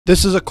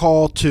This is a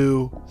call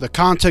to the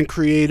content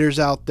creators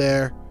out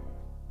there,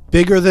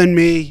 bigger than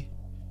me,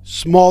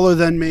 smaller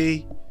than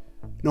me,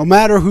 no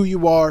matter who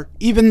you are,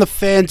 even the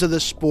fans of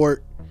this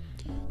sport.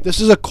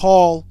 This is a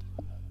call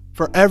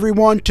for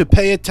everyone to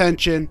pay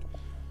attention.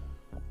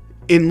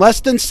 In less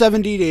than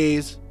 70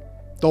 days,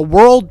 the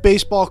World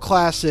Baseball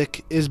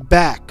Classic is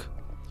back.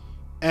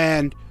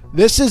 And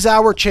this is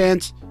our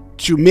chance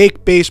to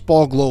make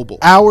baseball global.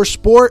 Our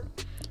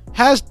sport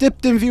has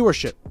dipped in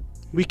viewership.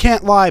 We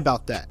can't lie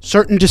about that.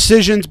 Certain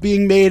decisions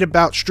being made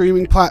about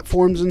streaming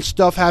platforms and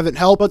stuff haven't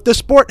helped, but the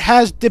sport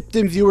has dipped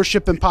in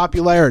viewership and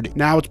popularity.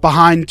 Now it's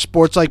behind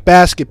sports like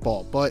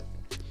basketball, but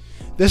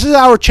this is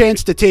our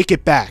chance to take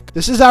it back.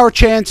 This is our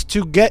chance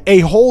to get a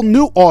whole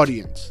new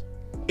audience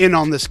in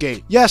on this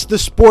game. Yes, the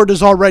sport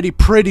is already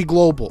pretty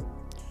global.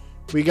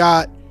 We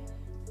got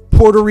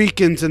Puerto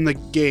Ricans in the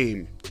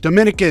game,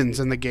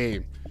 Dominicans in the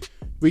game.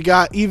 We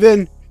got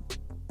even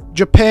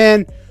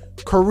Japan,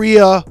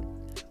 Korea,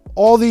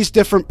 all these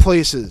different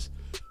places.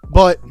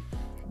 But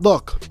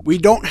look, we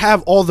don't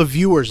have all the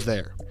viewers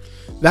there.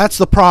 That's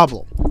the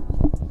problem.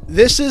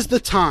 This is the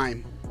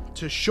time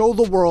to show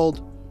the world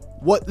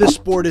what this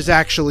sport is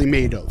actually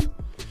made of.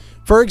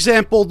 For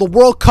example, the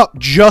World Cup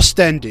just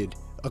ended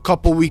a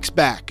couple weeks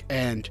back,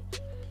 and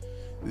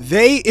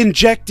they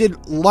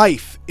injected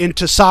life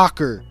into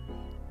soccer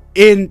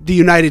in the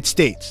United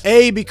States.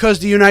 A, because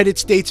the United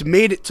States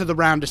made it to the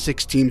round of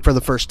 16 for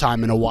the first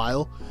time in a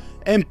while,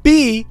 and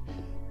B,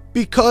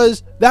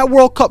 because that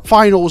World Cup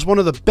final was one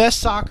of the best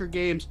soccer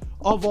games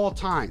of all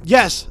time.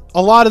 Yes,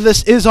 a lot of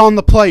this is on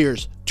the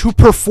players to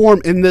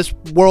perform in this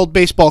World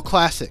Baseball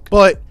Classic,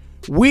 but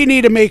we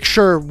need to make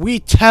sure we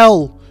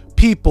tell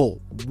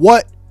people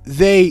what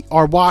they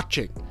are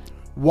watching,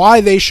 why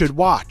they should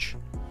watch.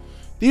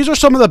 These are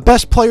some of the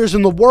best players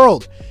in the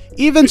world,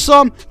 even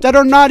some that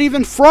are not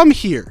even from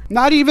here,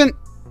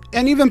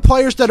 even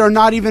players that are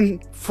not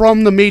even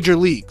from the major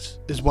leagues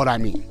is what I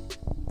mean.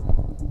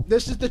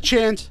 This is the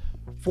chance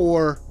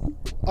for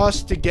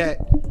us to get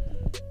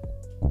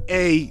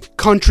a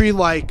country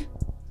like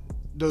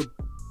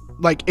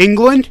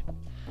England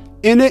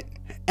in it,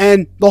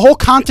 and the whole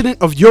continent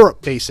of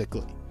Europe,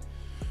 basically,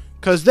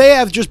 because they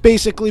have just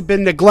basically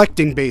been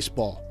neglecting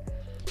baseball,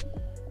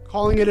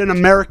 calling it an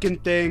American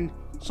thing,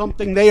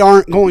 something they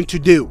aren't going to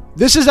do.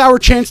 This is our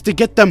chance to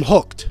get them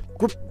hooked.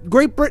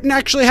 Great Britain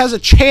actually has a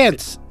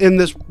chance in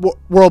this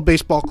World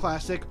Baseball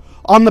Classic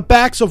on the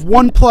backs of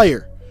one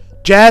player,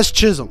 Jazz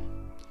Chisholm.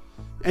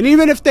 And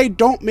even if they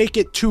don't make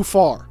it too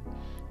far,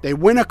 they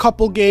win a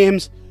couple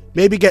games,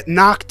 maybe get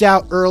knocked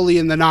out early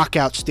in the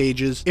knockout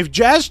stages. If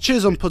Jazz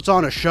Chisholm puts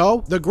on a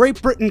show, the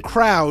Great Britain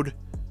crowd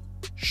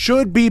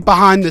should be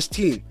behind this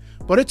team.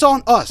 But it's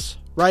on us,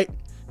 right?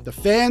 The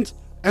fans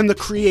and the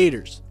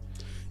creators.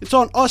 It's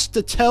on us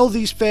to tell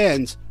these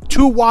fans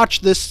to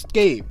watch this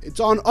game. It's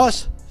on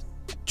us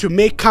to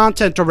make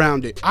content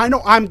around it. I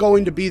know I'm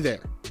going to be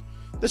there.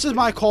 This is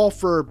my call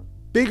for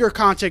bigger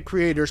content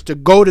creators to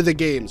go to the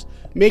games,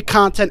 make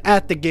content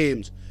at the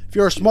games. If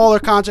you're a smaller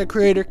content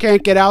creator,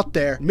 can't get out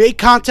there, make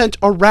content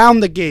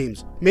around the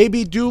games.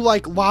 Maybe do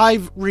like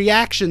live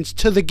reactions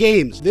to the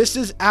games. This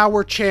is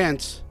our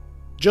chance.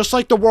 Just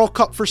like the World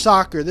Cup for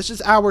soccer, this is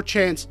our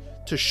chance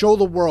to show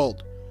the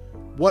world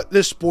what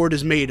this sport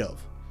is made of.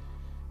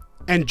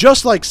 And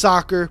just like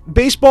soccer,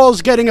 baseball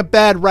is getting a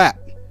bad rap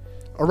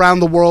around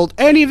the world,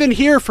 and even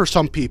here for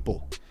some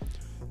people,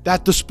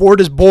 that the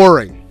sport is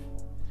boring,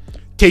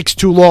 takes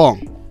too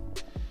long,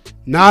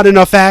 not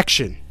enough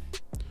action.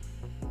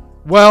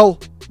 Well,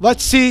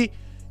 let's see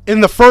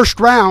in the first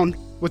round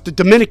with the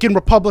Dominican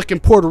Republic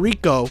and Puerto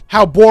Rico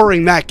how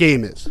boring that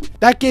game is.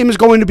 That game is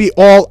going to be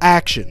all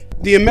action.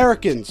 The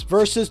Americans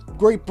versus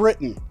Great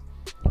Britain.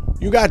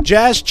 You got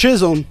Jazz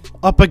Chisholm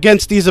up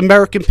against these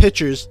American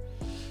pitchers.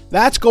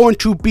 That's going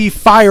to be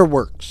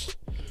fireworks.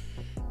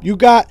 You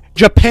got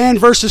Japan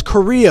versus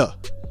Korea.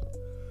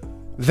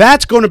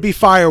 That's going to be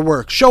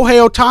fireworks.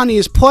 Shohei Ohtani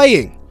is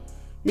playing,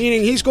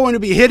 meaning he's going to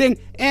be hitting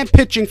and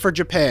pitching for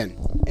Japan.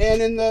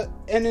 And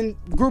in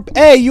Group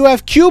A, you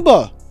have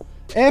Cuba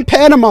and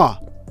Panama,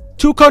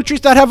 two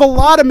countries that have a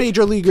lot of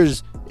major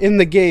leaguers in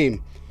the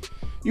game.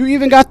 You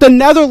even got the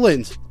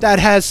Netherlands that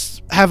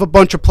have a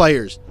bunch of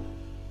players.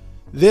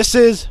 This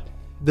is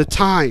the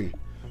time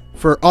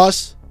for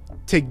us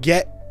to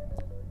get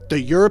the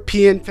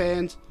European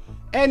fans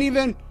and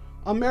even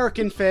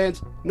American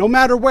fans, no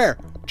matter where,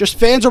 just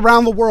fans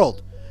around the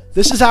world.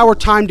 This is our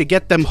time to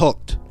get them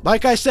hooked.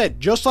 Like I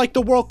said, just like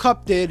the World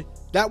Cup did,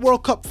 that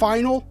World Cup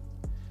final,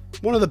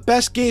 one of the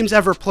best games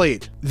ever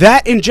played.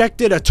 That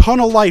injected a ton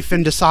of life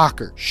into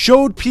soccer,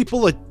 showed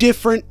people a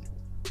different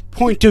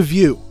point of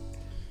view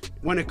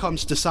when it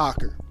comes to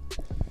soccer.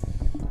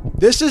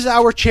 This is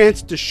our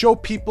chance to show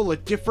people a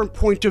different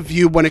point of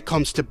view when it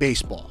comes to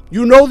baseball.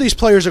 You know these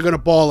players are going to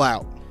ball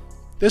out.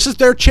 This is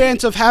their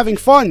chance of having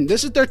fun.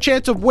 This is their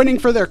chance of winning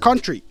for their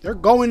country. They're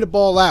going to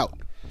ball out.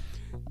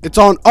 It's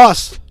on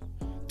us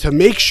to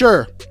make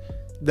sure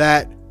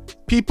that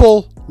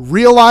people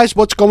realize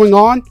what's going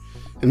on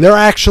and they're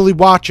actually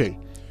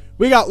watching.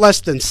 We got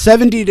less than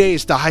 70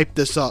 days to hype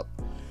this up.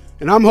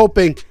 And I'm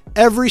hoping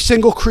every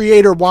single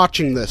creator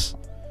watching this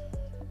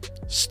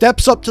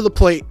steps up to the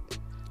plate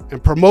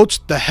and promotes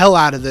the hell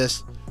out of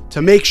this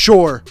to make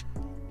sure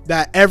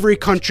that every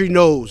country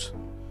knows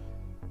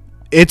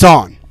it's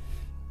on.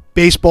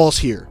 Baseball's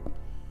here.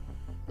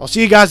 I'll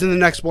see you guys in the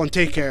next one.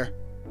 Take care.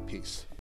 Peace.